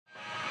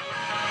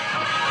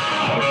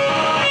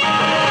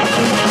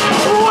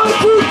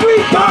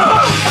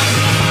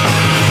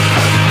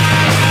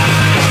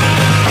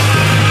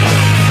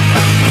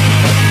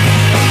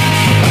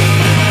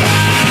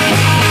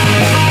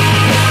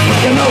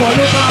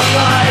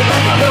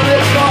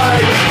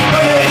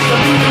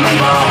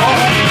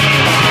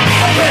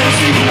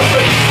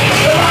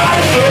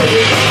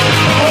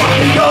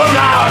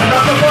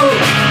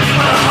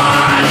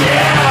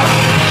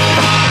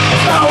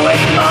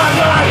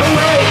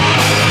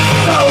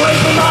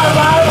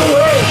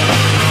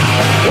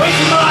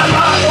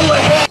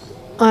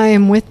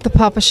am with the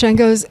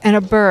Papashangos, and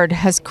a bird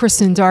has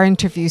christened our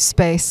interview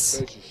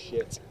space.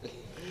 Shit.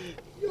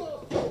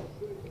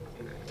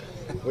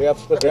 We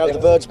have the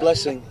bird's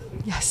blessing.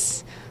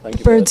 Yes, Thank the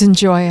you, birds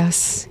enjoy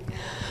us.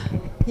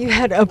 You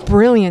had a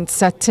brilliant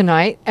set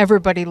tonight.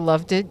 Everybody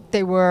loved it.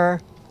 They were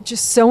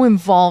just so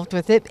involved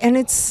with it, and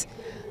it's,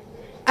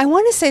 I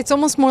want to say it's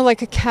almost more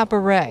like a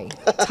cabaret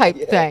type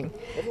thing.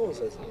 Everyone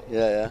says that.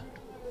 Yeah.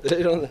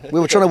 We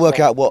were trying to work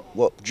out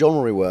what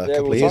genre we were a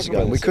couple of years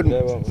ago. We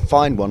couldn't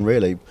find one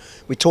really.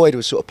 We toyed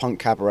with sort of punk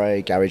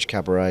cabaret, garage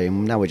cabaret,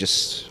 and now we're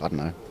just, I don't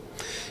know,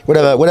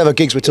 whatever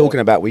gigs we're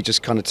talking about, we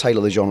just kind of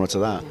tailor the genre to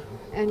that.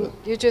 And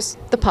you're just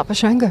the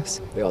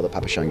Papashangos. We are the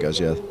Papashangos,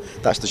 yeah.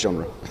 That's the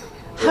genre.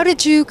 How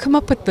did you come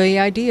up with the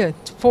idea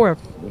for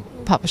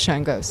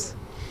Papashangos?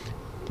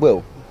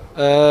 Will?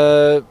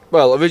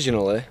 Well,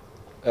 originally,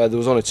 there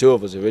was only two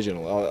of us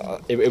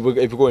originally. If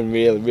we're going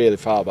really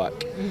far back,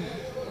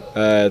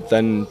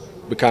 then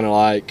we kind of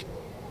like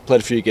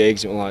played a few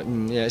gigs and we're like,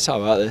 yeah, it's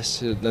alright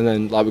this. And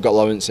then like we got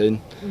Lawrence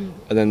in, and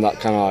then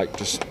that kind of like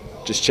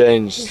just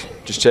changed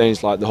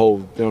like the whole,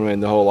 you know what I mean,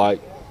 the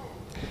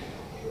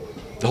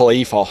whole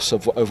ethos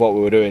of what we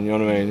were doing. You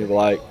know what I mean? We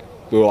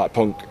were like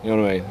punk. You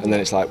know what I mean? And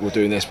then it's like we're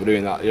doing this, we're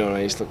doing that. You know what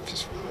I mean?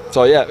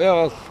 So yeah,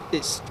 well,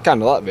 it's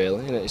kind of that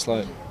really. You know, it's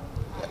like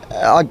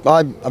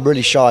I'm a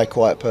really shy,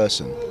 quiet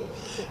person,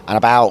 and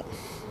about,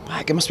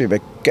 it must be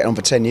getting on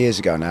for 10 years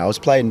ago now, I was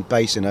playing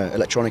bass in an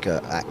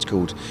electronica act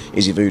called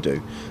Easy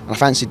Voodoo, and I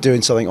fancied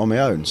doing something on my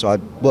own, so I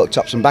worked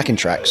up some backing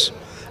tracks,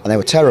 and they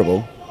were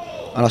terrible,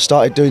 and I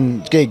started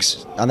doing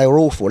gigs, and they were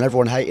awful, and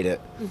everyone hated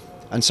it.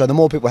 And so the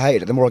more people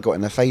hated it, the more I got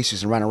in their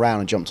faces and ran around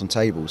and jumped on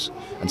tables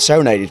and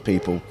serenaded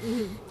people.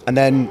 And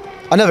then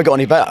I never got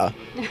any better,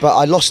 but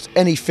I lost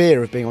any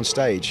fear of being on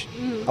stage.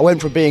 I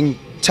went from being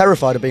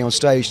terrified of being on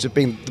stage to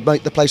being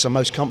the place I'm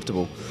most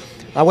comfortable.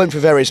 I went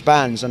through various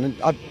bands, and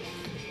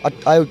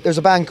there's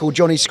a band called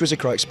Johnny's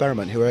Squizzacry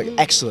Experiment who are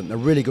excellent, a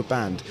really good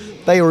band.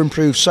 They were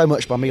improved so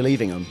much by me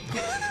leaving them.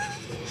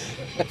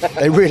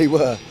 They really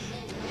were.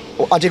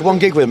 I did one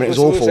gig with them and it was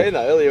awful. We were saying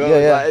that earlier,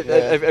 yeah.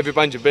 Every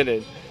band you've been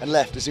in and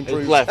left has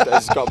improved.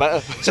 It's got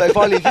better. So if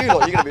I leave you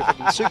lot, you're going to be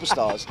fucking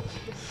superstars.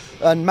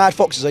 And Mad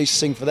Foxes, I used to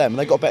sing for them, and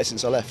they got better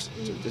since I left.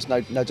 There's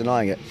no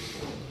denying it.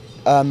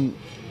 And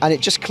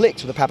it just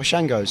clicked with the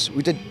Papashangos.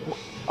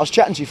 I was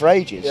chatting to you for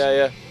ages.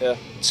 Yeah.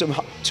 Some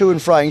to and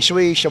froing,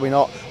 shall we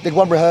not? Did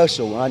one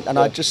rehearsal, and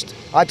I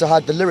had to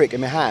hide the lyric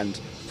in my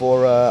hand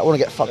for I Want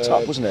to Get Fucked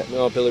Up, wasn't it?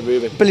 No, Billy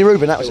Rubin. Billy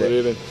Rubin, that was Billy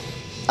it. Rubin.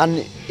 And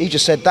he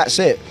just said, "That's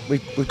it.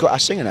 We've got our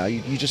singer now.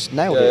 You just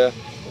nailed it." Yeah.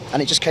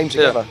 And it just came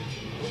together.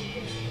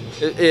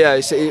 Yeah,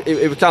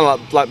 it was kind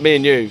of like me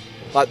and you,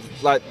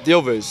 like the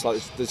others.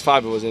 Like there's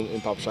five of us in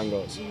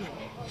Papashangos.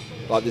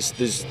 Like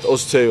there's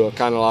us two are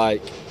kind of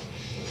like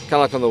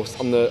on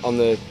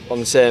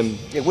the same.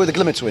 Yeah, we're the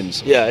Glimmer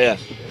Twins. Yeah.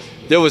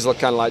 The others are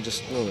kind of like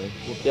just.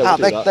 Yeah,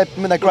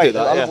 they're great.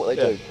 I love what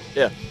they do.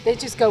 Yeah. They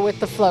just go with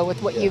the flow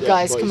with what you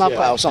guys come up with.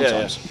 Well,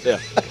 sometimes. Yeah.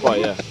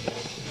 Right. Yeah.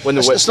 When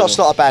the let's not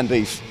start a band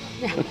beef.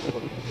 Yeah.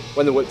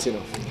 When the whip's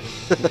enough.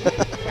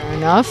 Fair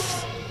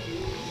enough.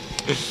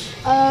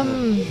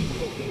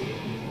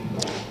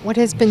 What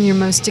has been your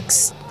most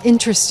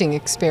interesting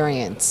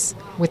experience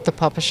with the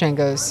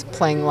Papashangos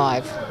playing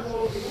live?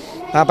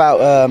 How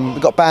about we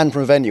got banned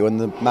from a venue and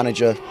the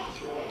manager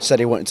said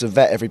he wanted to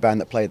vet every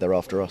band that played there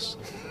after us.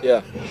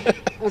 Yeah.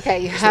 Okay,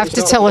 you have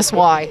to tell us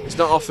why. It's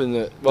not often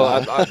that.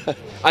 Well,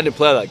 I didn't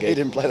play that gig. He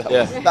didn't play that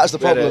one. That's the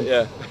problem.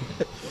 Yeah.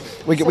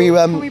 Can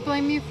we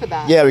blame you for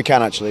that? Yeah, we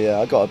can actually. Yeah,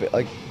 I got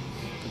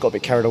a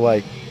bit carried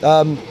away.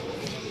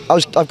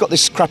 I've got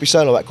this crappy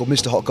solo act called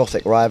Mr. Hot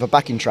Gothic where I have a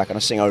backing track and I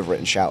sing over it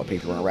and shout at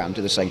people, run around,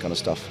 do the same kind of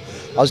stuff.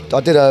 I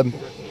did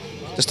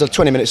just a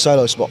 20-minute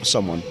solo spot for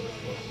someone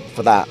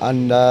for that,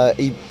 and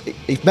he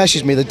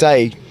messaged me the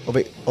day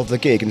of the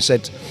gig and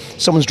said,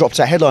 "Someone's dropped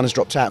out. Headliner's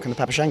dropped out. Can the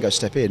Papashangos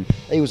step in?"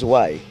 He was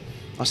away.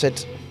 I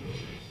said,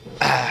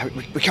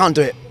 "We can't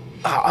do it.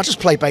 I'll just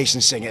play bass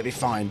and sing. It'll be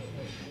fine."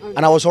 Okay.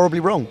 And I was horribly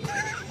wrong.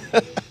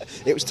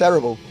 It was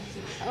terrible.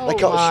 They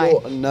cut us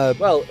short, and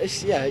well,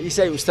 you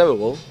say it was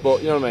terrible,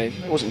 but you know what I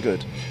mean. It wasn't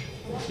good.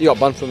 You got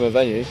banned from a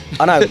venue.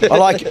 I know. I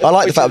like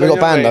the fact we got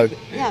banned though.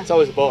 Yeah. It's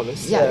always a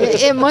bonus. Yeah,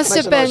 it must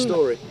have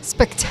been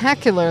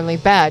spectacularly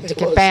bad to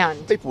get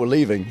banned. People were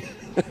leaving.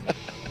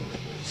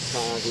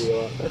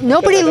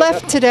 Nobody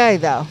left today,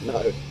 though.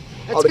 No.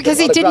 That's because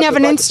he didn't have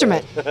an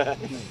instrument. I've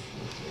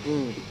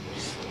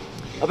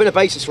been a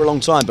bassist for a long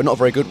time, but not a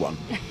very good one.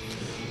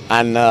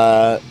 And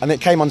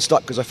it came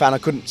unstuck because I found I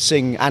couldn't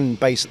sing and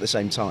bass at the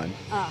same time.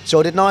 So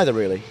I did neither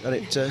really, and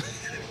it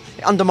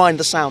undermined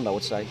the sound, I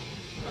would say.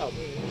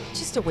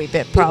 Just a wee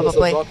bit, probably.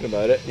 People are still talking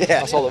about it. Yeah,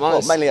 that's all that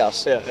matters. Well, mainly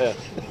us. Yeah.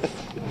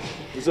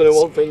 There's only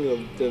one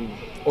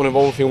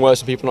thing worse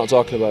than people not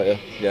talking about you.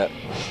 Yeah.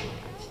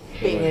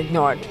 Being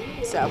ignored.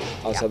 So.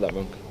 I said that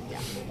wrong. Yeah.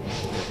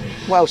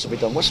 What else have we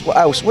done? What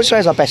else? Which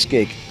is our best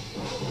gig?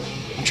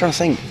 I'm trying to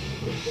think.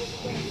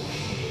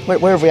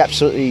 Where have we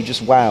absolutely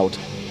just wowed?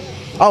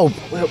 Oh,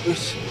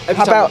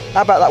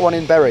 how about that one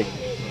in Bury?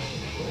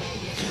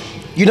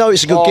 You know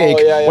it's a good Oh, gig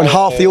yeah, when yeah,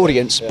 half yeah, the yeah,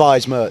 audience yeah.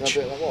 buys merch.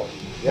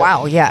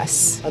 Wow,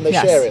 yes. And they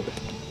yes. share it.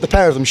 The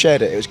pair of them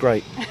shared it. It was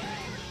great.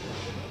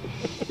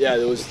 Yeah,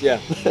 there was. Yeah,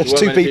 there There's weren't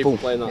two many people.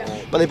 playing that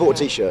night. But they bought a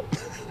T-shirt.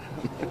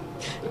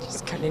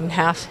 Just cut it in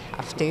half.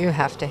 Half to you,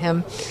 half to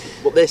him.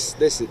 But this,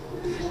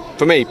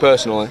 for me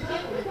personally,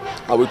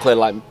 we played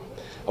like.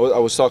 I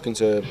was talking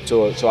to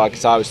our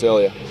guitarist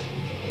earlier.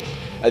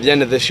 At the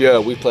end of this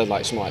year, we played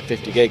like something like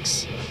 50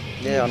 gigs,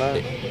 Yeah, I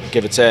know.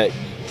 give or take.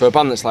 For a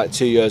band that's like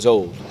 2 years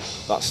old,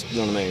 that's,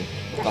 you know what I mean.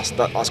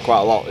 That's quite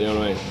a lot, you know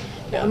what I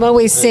mean. I'm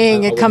always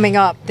seeing I it would- coming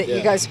up that yeah.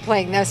 you guys are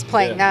playing this,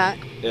 playing that.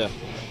 Yeah,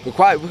 we're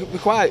quite busy.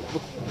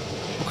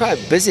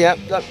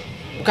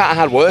 We're quite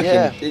hard working.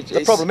 Yeah. It's-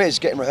 The problem is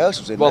getting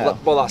rehearsals in Well, now.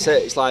 well, that's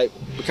it. It's like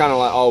we're kind of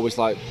like always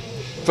like,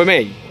 for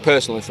me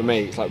personally,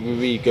 it's like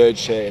we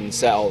regurgitate and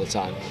set all the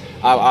time.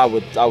 I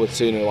would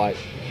sooner like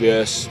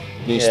rehearse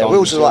new Yeah, songs. we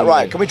also you know like, what I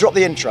right, mean? can we drop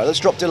the intro? Let's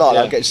drop Delight.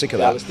 Yeah. I'm getting sick of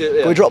Yeah, that. let's do it, yeah.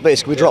 Can we drop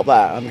this? Can we drop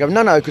that? I'm going,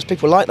 no, because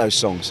people like those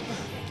songs.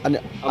 And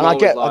I always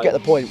get like- the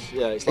point.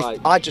 Yeah, it's If- like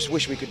I just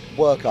wish we could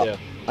work up Yeah.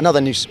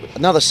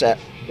 another set.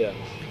 yeah.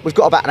 We've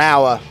got about an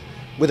hour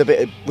with a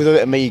bit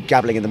of me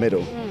gabbling in the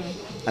middle,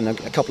 and a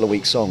couple of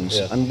weak songs.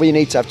 Yeah. And we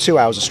need to have 2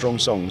 hours of strong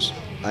songs.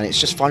 And it's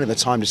just finding the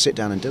time to sit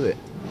down and do it.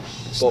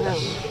 But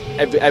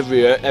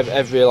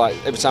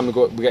every time we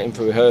get in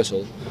for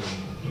rehearsal,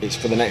 it's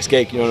for the next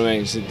gig. You know what I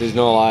mean? So there's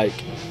no Yeah.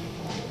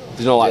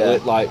 There's no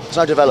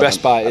development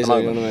respite, at is the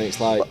there? You know moment. what I mean? It's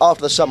like But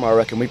after the summer, I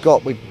reckon we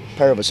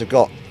pair of us have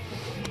got,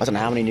 I don't know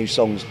how many new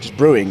songs just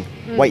brewing,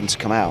 waiting to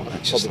come out.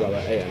 It's just, probably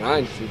got about 8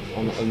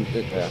 or 9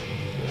 yeah.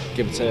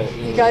 Give it to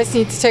You guys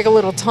need to take a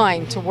little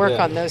time to work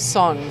Yeah. on those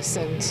songs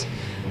and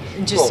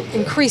just Well,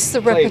 increase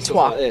the playing stuff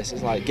repertoire. like this,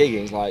 it's like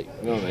gigging. It's like,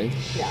 you know what I mean?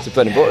 Yeah. It's a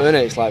bread and butter, isn't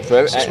it? It's like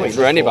for just what you for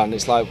live any for. band,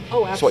 it's like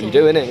Oh, it's what you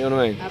do, absolutely. innit? You know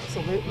what I mean?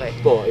 Absolutely.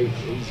 But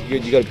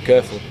you got to be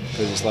careful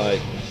because it's like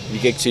you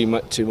gig too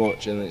much,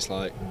 and it's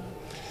like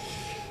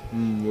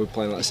we're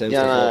playing like the same. yeah,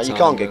 stuff all no, the you time,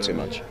 can't gig and, too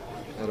much.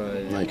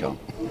 No, you can't.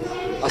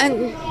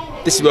 And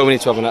This is where we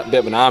need to have a bit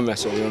of an arm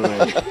wrestle. You know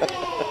what I mean?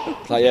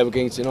 It's like yeah, we're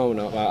gigging to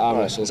like arm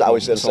Right, wrestle. is that how we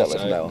set sort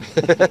it it now? out.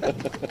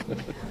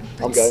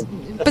 I'm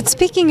going. but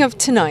speaking of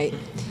tonight,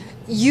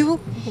 you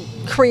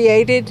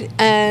created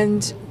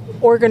and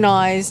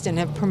organized and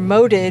have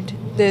promoted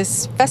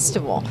this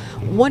festival.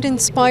 What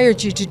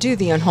inspired you to do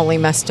the Unholy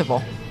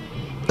Messtival?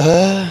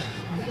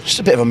 Just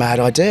a bit of a mad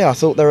idea. I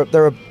thought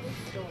I'm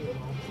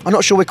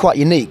not sure we're quite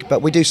unique,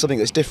 but we do something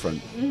that's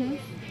different. And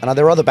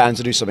there are other bands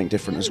that do something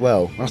different as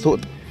well. And I thought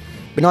it'd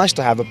be nice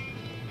to have a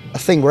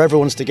thing where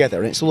everyone's together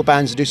and it's all the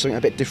bands that do something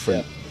a bit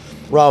different,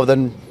 rather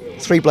than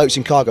 3 blokes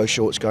in cargo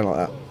shorts going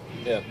like that.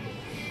 Yeah.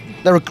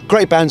 There are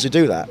great bands who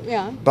do that,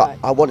 Yeah, but right.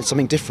 I wanted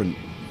something different.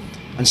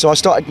 And so I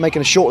started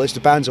making a short list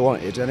of bands I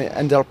wanted, and it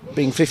ended up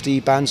being 50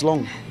 bands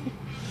long.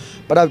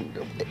 But I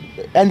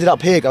ended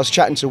up here, I was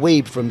chatting to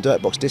Weeb from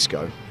Dirtbox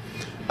Disco,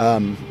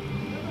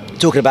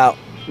 talking about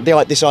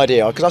this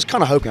idea, because I was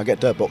kind of hoping I'd get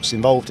Dirtbox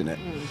involved in it.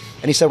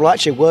 And he said, well, I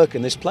actually work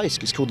in this place.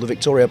 It's called the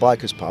Victoria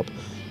Bikers Pub.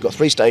 Got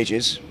 3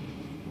 stages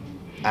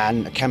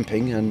and a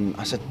camping. And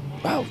I said,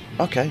 wow,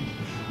 okay.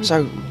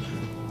 So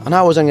I know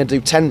I was only going to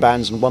do 10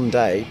 bands in one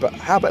day, but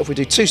how about if we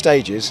do 2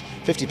 stages,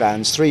 50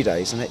 bands, 3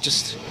 days? And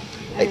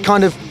it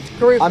kind of,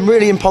 I'm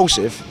really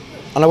impulsive.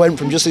 And I went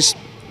from just this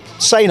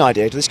sane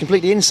idea to this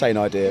completely insane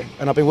idea.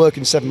 And I've been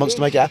working 7 months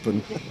to make it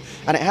happen.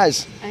 And it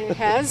has. And it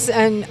has.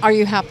 And are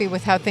you happy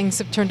with how things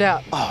have turned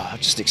out? Oh, I'm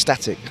just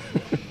ecstatic.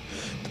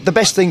 The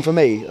best thing for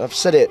me, I've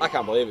said it. I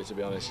can't believe it, to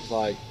be honest. It's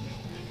like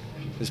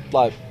there's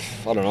like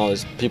I don't know.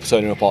 There's people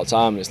turning up all the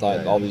time. And it's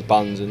like all these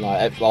bands and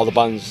like all the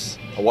bands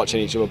are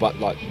watching each other, but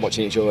like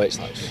watching each other. It's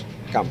like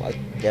I can't believe.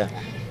 Yeah.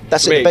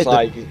 That's For it. me, The it's best-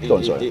 like Go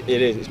on, sorry.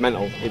 it is. It's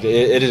mental. It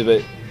is a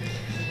bit.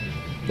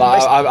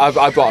 Like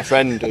I've got a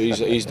friend who's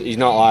he's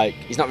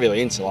not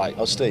really into like.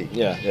 Oh, Steve.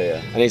 Yeah.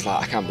 Yeah. And he's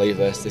like, I can't believe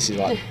this. This is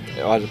like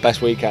I had the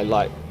best weekend.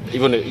 Like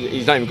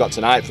he's not even got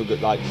tonight for good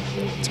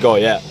to go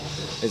yet.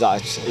 He's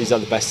like he's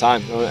had the best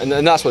time, and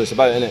that's what it's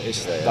about, isn't it?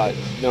 It's like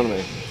you know what I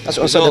mean. That's what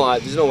I There's said. no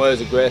there's no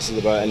words of graces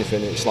about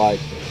anything. It's like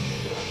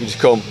you just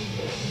come,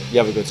 you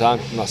have a good time,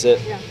 and that's it.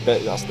 Yeah.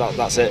 But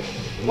that's it.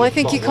 Well, I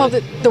think you called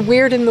it the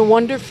weird and the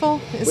wonderful.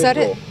 Is that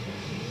it?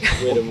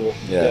 Weird and raw.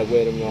 Yeah.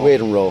 Weird and raw.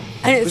 Weird and raw.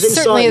 And it Because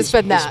certainly has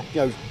inside been it's, that.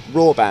 you know,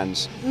 raw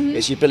bands.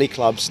 It's your Billy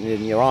Clubs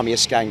and your Army of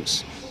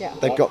Skanks. Yeah.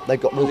 They've got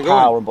real it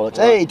power going? and bollocks.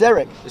 Hey,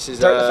 Derek. This is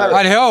Derek the Ferret.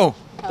 Hi-ho.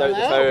 Derek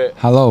the Ferret.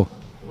 Hello.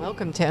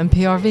 Welcome to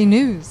MPRV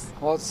News.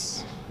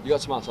 What's... You got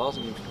tomato sauce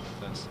on you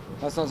first.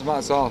 That's not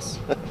tomato sauce.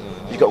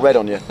 You've got red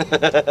on you.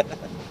 What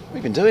have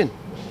you been doing?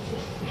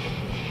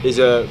 He's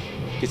a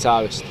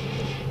guitarist.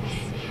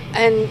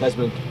 And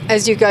Desmond.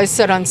 as you guys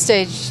said on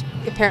stage,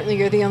 apparently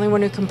you're the only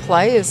one who can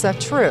play. Is that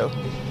true?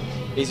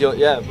 He's the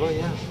yeah.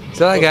 Say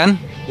that again.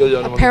 You're the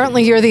only one.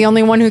 Apparently you're the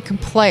only one who can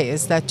play.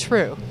 Is that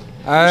true?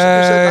 Who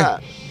said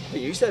that?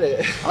 You said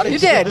it. I You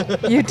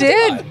didn't did. You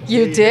did.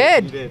 You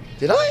did.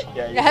 Did I?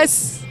 Yeah.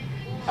 Yes.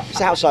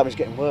 This Alzheimer's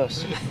getting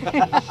worse.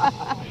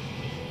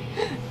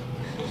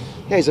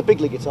 Yeah, he's a big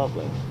league guitar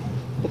player.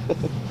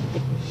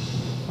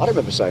 I don't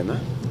remember saying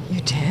that.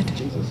 You did.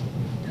 Jesus.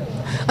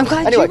 I'm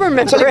glad Anyway, you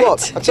remember I'll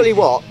tell you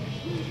what.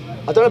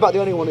 I don't know about the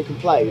only one who can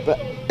play, but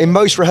in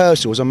most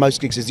rehearsals and most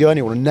gigs, is the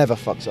only one who never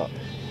fucks up.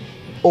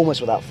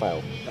 Almost without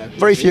fail.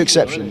 Very few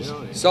exceptions.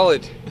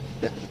 Solid.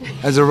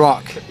 As a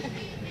rock.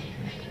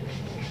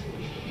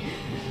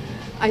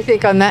 I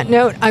think on that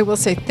note, I will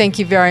say thank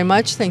you very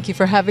much. Thank you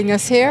for having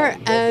us here,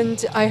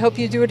 and I hope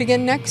you do it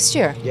again next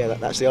year. Yeah,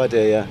 that's the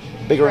idea,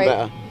 yeah. Bigger Great.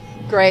 and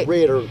better. Great.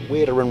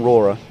 Weirder and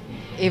rawer.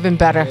 Even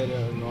better.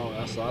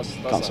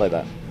 Can't say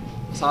that.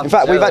 In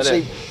fact, we've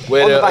actually,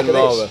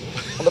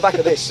 on the back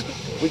of this,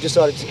 we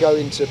decided to go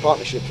into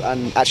partnership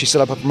and actually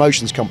set up a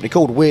promotions company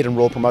called Weird and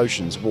Raw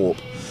Promotions, Warp.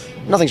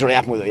 Nothing's really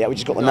happened with it yet, we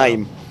just got the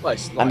name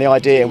and the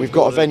idea. We've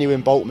got a venue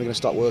in Bolton we're going to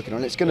start working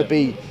on. It's going to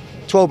be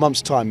 12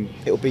 months' time,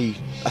 it'll be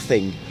a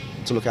thing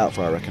to look out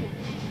for, I reckon.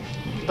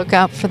 Look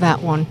out for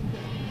that one.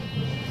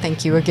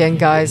 Thank you again,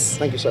 guys.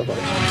 Thank you so much.